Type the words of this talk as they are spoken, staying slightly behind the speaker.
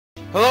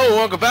Hello and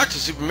welcome back to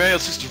Super Mario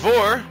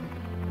 64.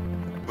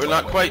 We're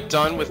not quite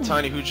done with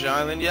Tiny Hoochie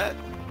Island yet,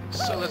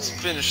 so let's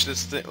finish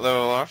this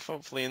level off,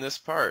 hopefully in this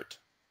part.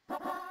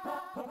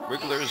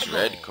 Wriggler's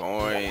red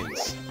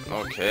coins.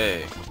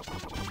 Okay.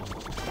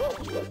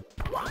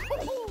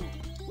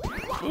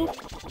 Oop.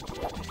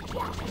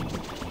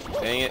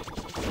 Dang it.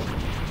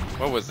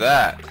 What was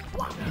that?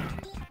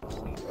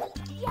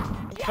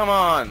 Come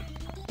on.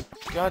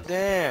 God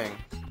dang.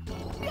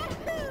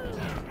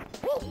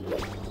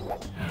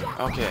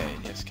 Okay,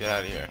 let's get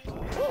out of here.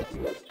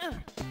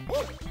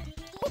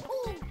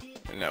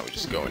 And now we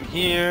just go in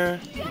here.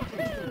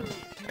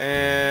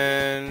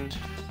 And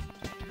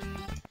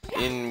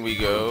in we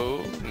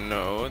go.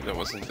 No, that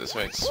wasn't this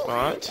right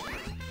spot.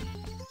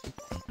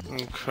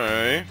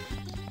 Okay.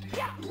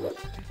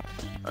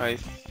 I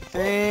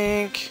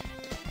think...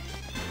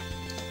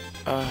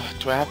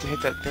 do I have to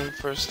hit that thing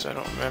first? I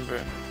don't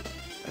remember.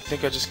 I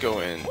think I just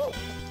go in.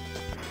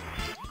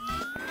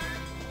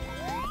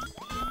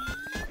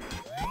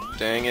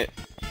 Dang it.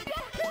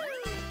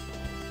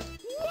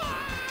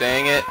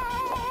 Dang it.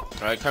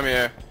 Alright, come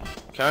here.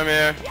 Come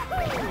here.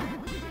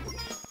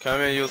 Come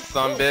here, you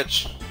son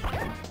bitch.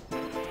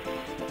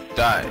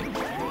 Die.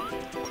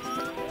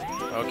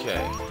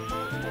 Okay.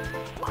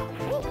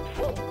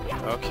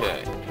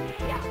 Okay.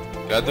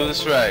 Gotta do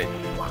this right.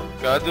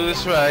 Gotta do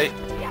this right.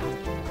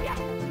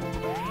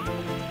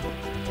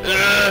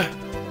 Ugh!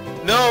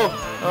 No!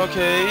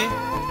 Okay.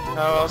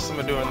 How else am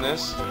I doing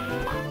this?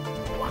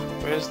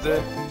 Where's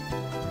the...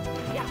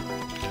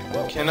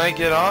 Can I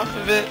get off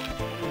of it?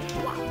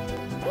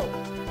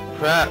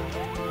 Crap.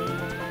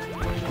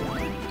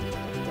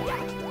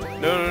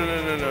 No.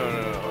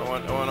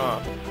 I want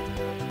off.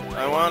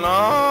 I want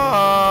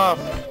off!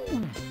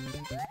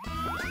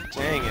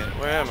 Dang it,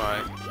 where am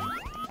I?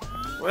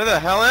 Where the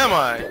hell am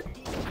I?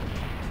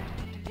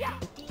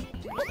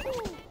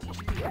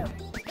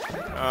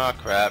 Oh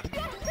crap.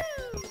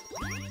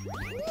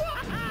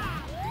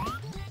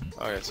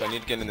 Alright, so I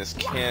need to get in this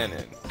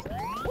cannon.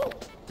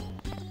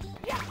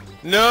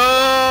 No!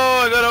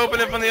 I gotta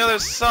open it from the other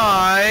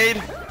side!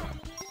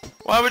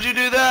 Why would you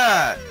do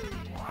that?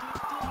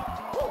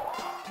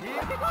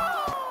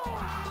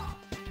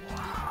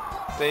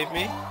 Save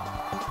me?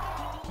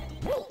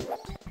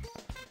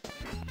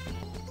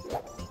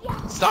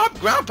 Stop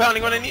ground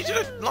pounding when I need you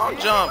to long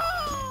jump!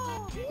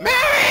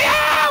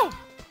 Mario!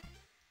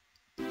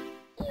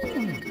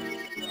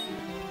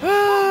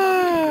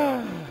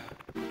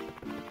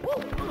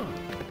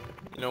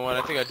 You know what?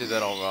 I think I did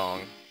that all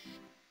wrong.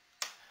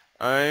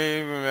 I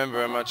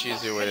remember a much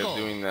easier way of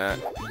doing that,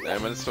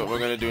 and that's what we're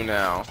gonna do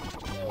now.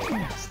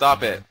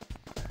 Stop it.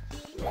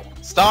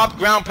 Stop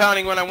ground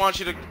pounding when I want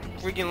you to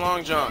freaking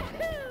long jump.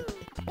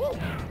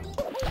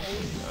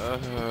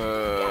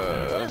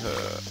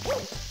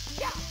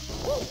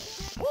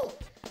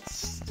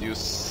 You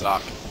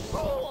suck.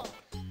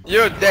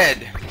 You're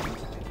dead.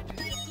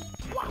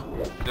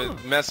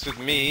 Don't mess with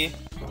me.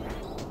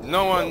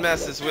 No one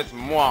messes with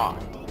moi.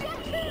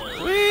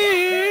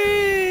 Whee!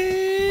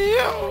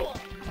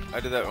 I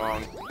did that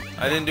wrong.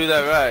 I didn't do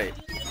that right.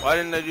 Why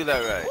didn't I do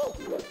that right?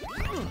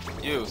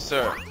 You,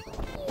 sir.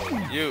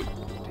 You.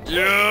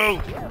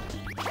 You!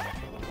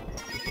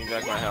 Give me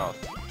back my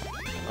health.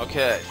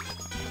 Okay.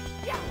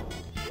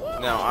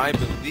 Now, I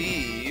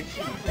believe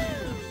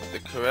the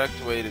correct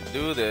way to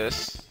do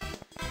this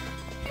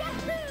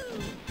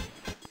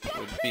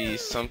would be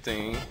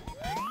something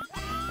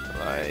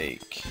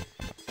like...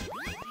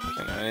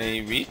 Can I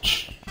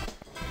reach?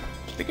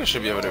 I think I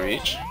should be able to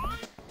reach.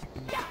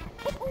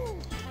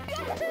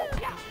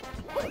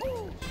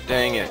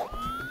 Dang it.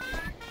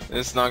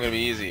 This is not gonna be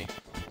easy.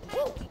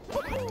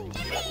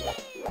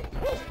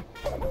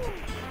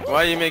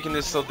 Why are you making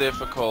this so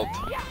difficult?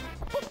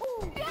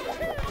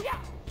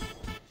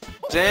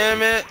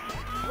 Damn it!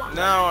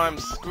 Now I'm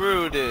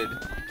screwed.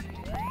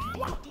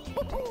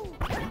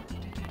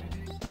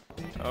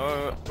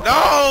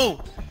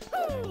 No!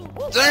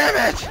 Damn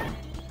it!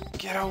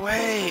 Get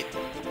away!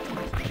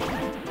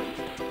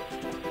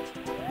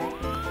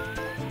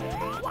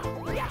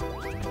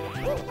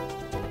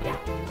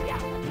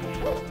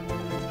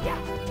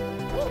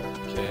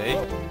 Okay.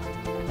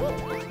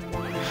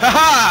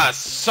 Haha!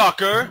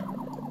 Sucker!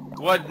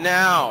 What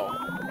now?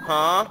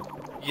 Huh?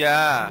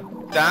 Yeah,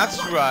 that's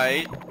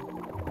right.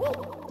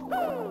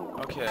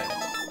 Okay.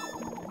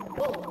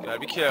 Gotta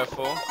be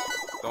careful.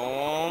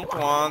 Don't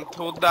want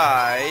to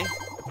die.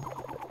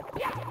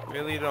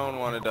 Really don't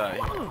want to die.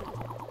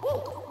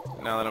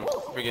 Now that I'm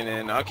friggin'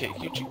 in. Okay,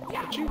 would you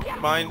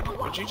mind?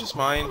 Would you just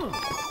mind?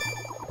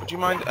 Would you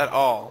mind at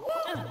all?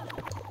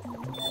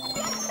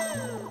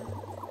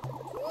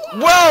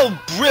 Well,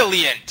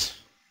 brilliant!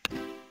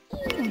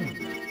 Damn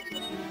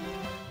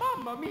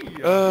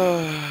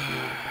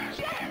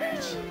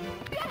it.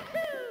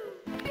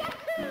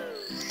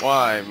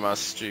 Why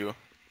must you?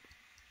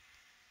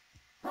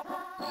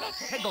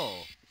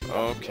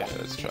 Okay,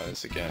 let's try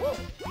this again.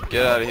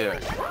 Get out of here.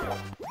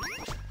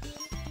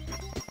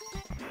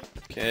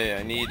 Okay,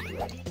 I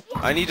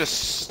need to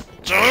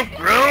stop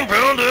ground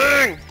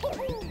pounding!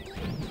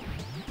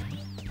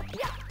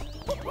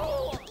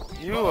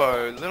 You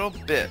are a little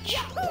bitch.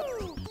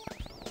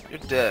 You're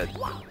dead.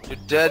 You're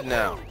dead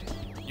now.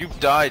 You've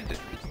died.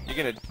 You're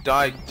gonna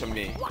die to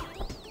me.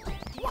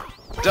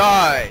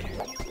 Die!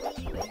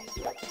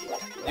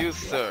 You,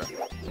 sir.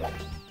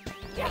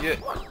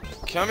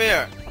 Come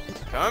here.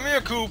 Come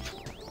here, Coop.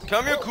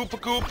 Come here, Koopa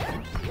Coop.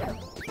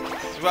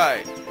 That's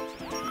right.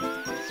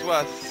 That's what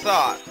I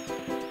thought.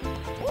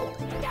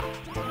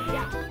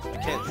 I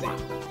can't see.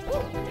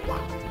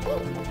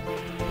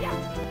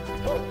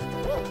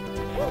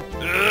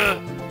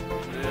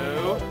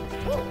 No.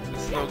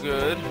 This is no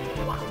good.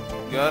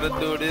 Gotta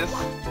do this.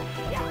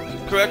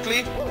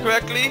 Correctly.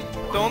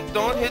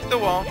 Don't hit the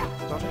wall.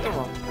 Don't hit the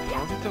wall.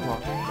 Don't hit the wall.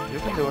 You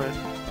can do it.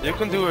 You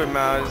can do it,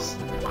 Miles.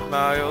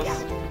 Miles.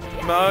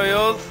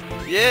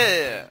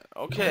 Yeah.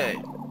 Okay.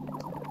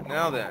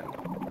 Now then.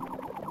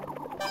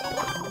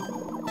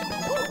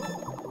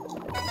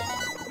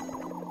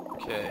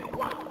 Okay.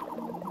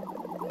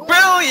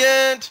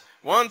 Brilliant!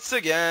 Once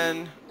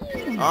again,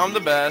 I'm the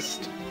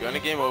best. Gonna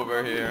game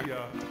over here.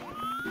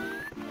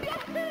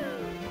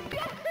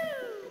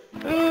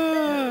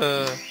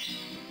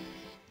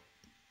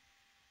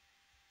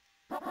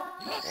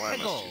 Why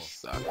must you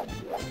suck?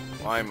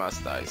 Why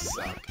must I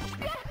suck?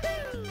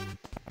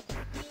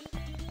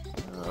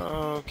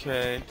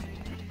 Okay.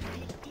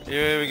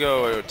 Here we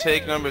go.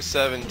 Take number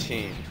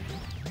 17.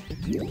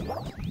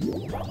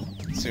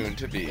 Soon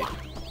to be.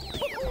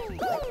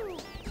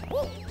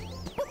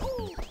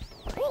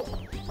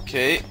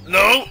 Okay.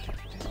 No!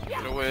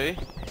 Get away.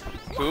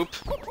 Coop.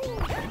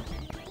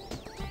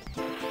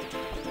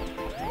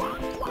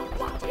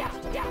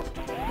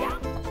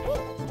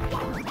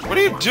 What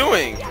are you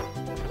doing?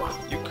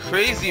 You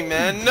crazy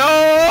man.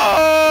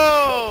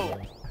 No!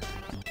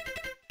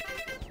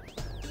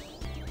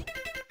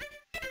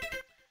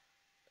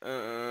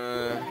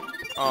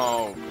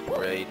 Oh,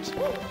 great.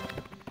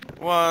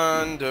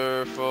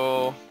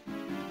 Wonderful.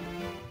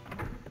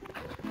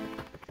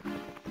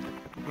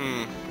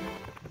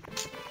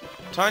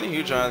 Tiny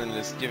Huge Island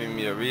is giving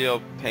me a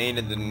real pain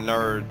in the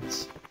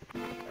nerds.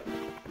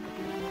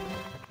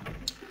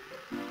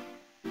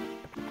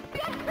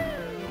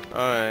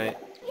 Alright.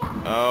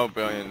 Oh,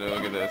 brilliant.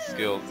 Look at that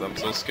skills. I'm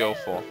so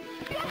skillful.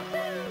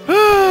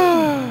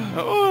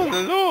 Oh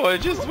no, I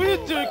just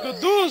wish I could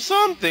do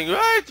something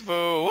right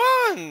for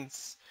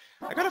once.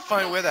 I gotta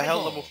find where the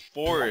hell level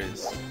 4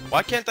 is.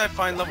 Why can't I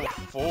find level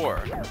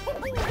 4?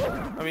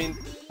 I mean,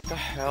 the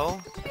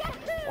hell?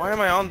 Why am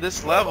I on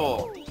this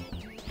level?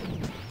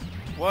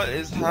 What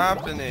is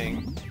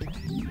happening?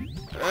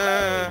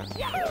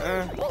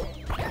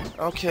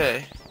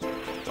 Okay.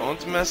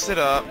 Don't mess it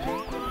up.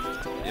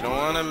 You don't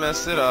want to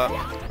mess it up.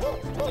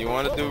 You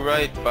want to do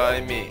right by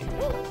me.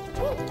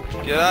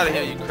 Get out of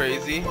here, you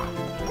crazy.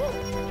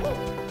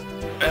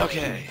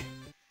 Okay.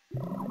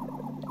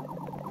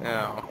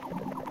 Now.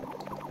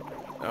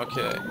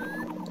 Okay.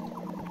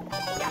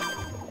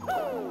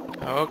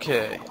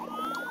 Okay.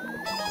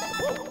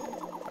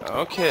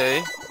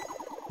 Okay.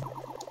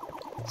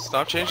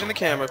 Stop changing the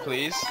camera,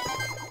 please.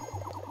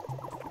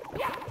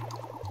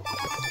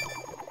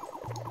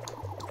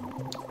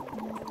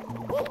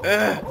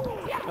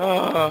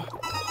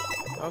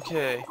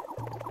 Okay.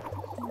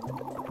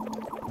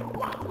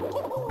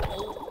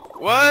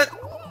 What?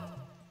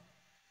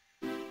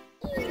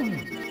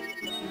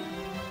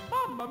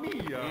 Mamma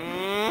mia.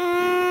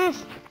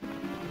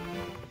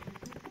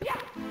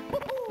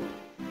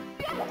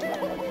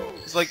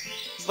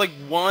 It's like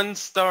 1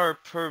 star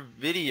per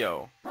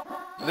video.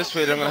 This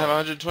way I'm gonna have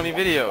 120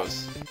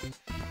 videos.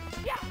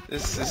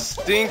 This is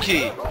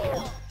stinky.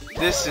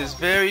 This is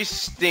very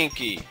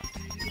stinky,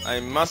 I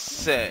must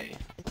say.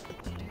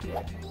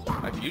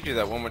 If you do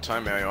that one more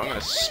time, Mario, I'm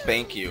gonna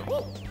spank you.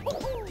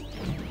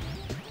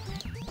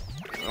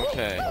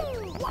 Okay.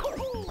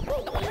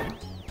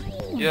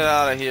 Get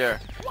out of here.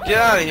 Get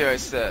out of here, I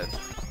said.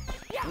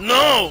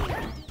 No!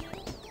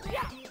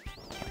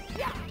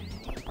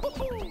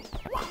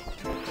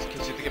 Just in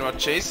case you're thinking about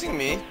chasing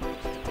me.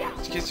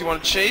 Just in case you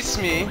want to chase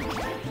me.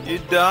 You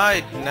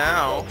died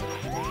now.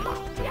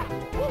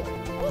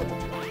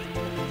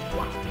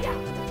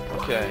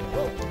 Okay.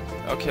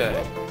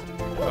 Okay.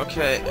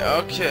 Okay.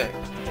 Okay.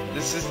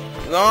 This is...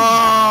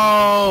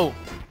 No!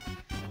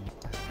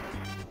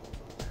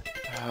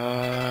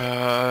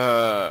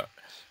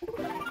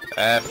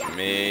 F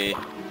me.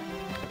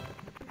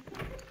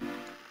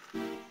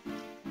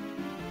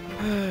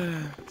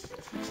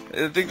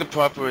 I think the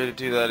proper way to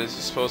do that is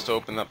you're supposed to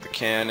open up the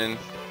cannon.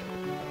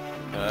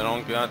 I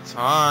don't got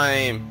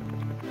time.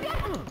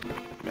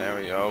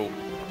 Mario.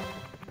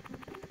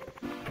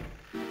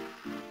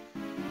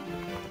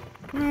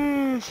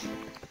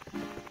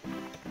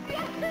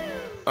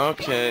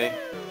 Okay.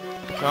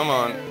 Come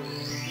on.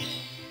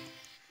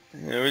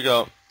 Here we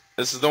go.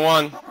 This is the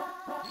one.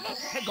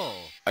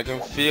 I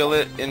can feel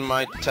it in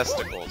my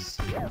testicles.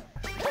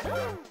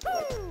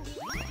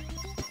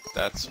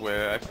 That's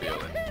where I feel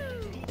it.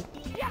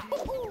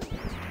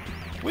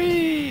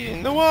 Whee!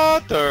 In the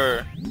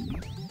water!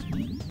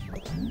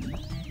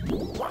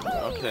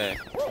 Okay.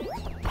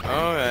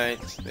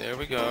 Alright, there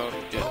we go.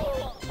 Good.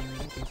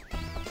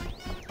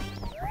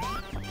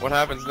 What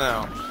happens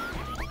now?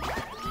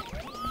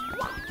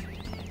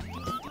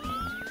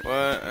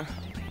 What?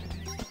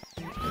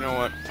 You know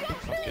what?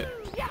 Fuck it.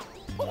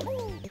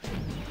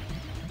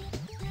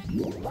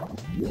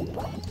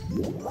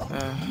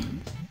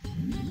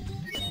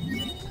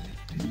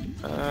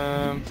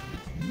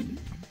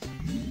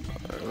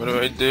 What do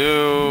I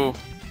do?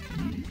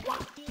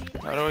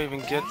 How do I even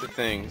get the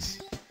things?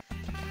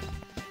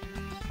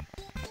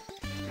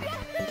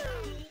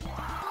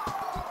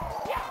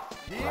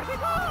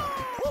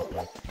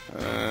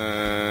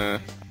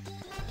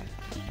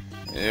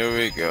 Here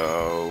we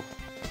go.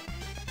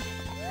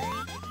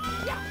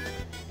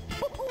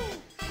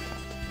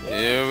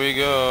 Here we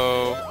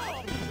go.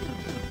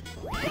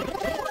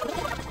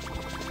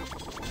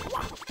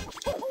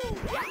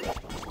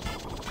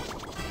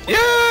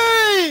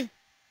 Yay!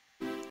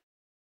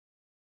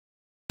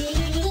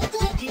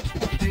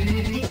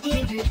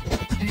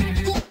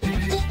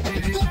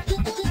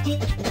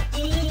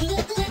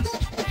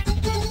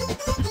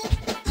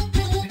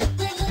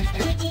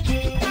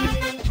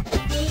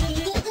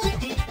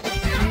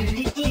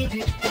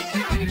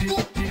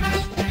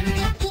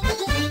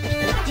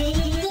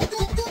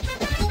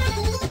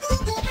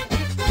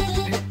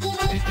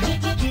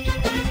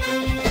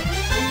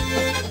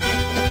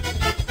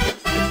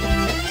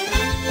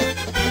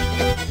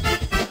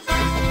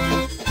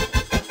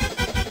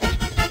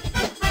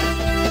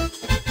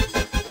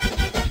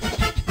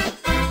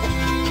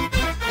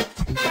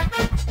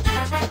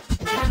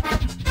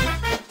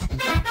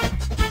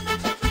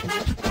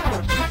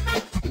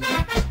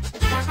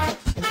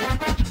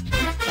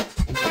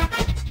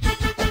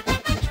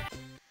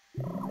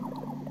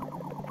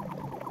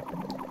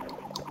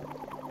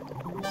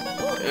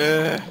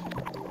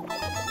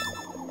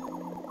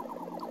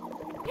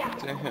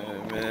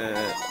 Damn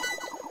it.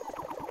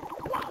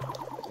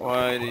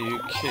 Why do you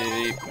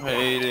keep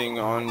hating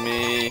on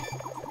me?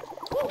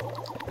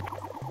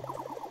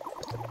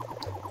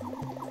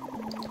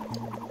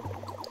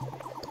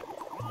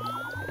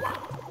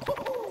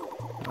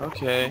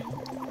 Okay.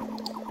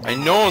 I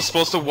know I'm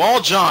supposed to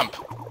wall jump!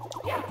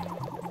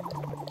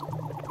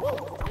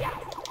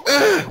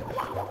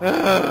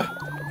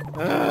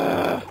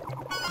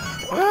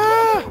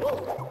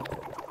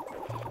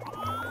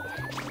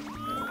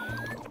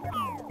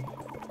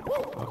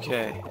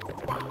 Okay.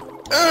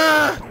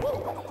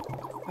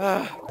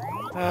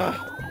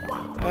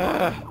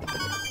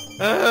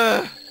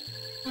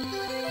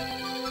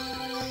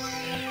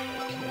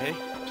 Okay,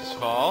 just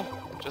fall.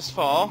 Just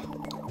fall.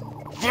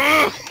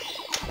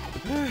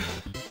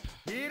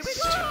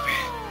 Stupid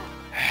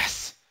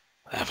ass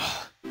level.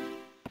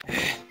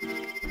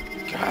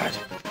 God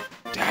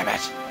damn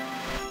it.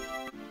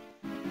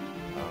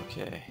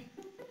 Okay.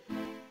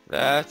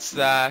 That's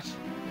that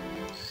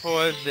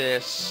for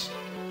this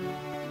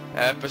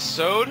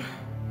episode.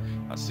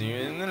 I'll see you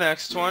in the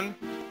next one.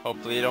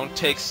 Hopefully it don't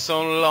take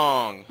so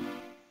long.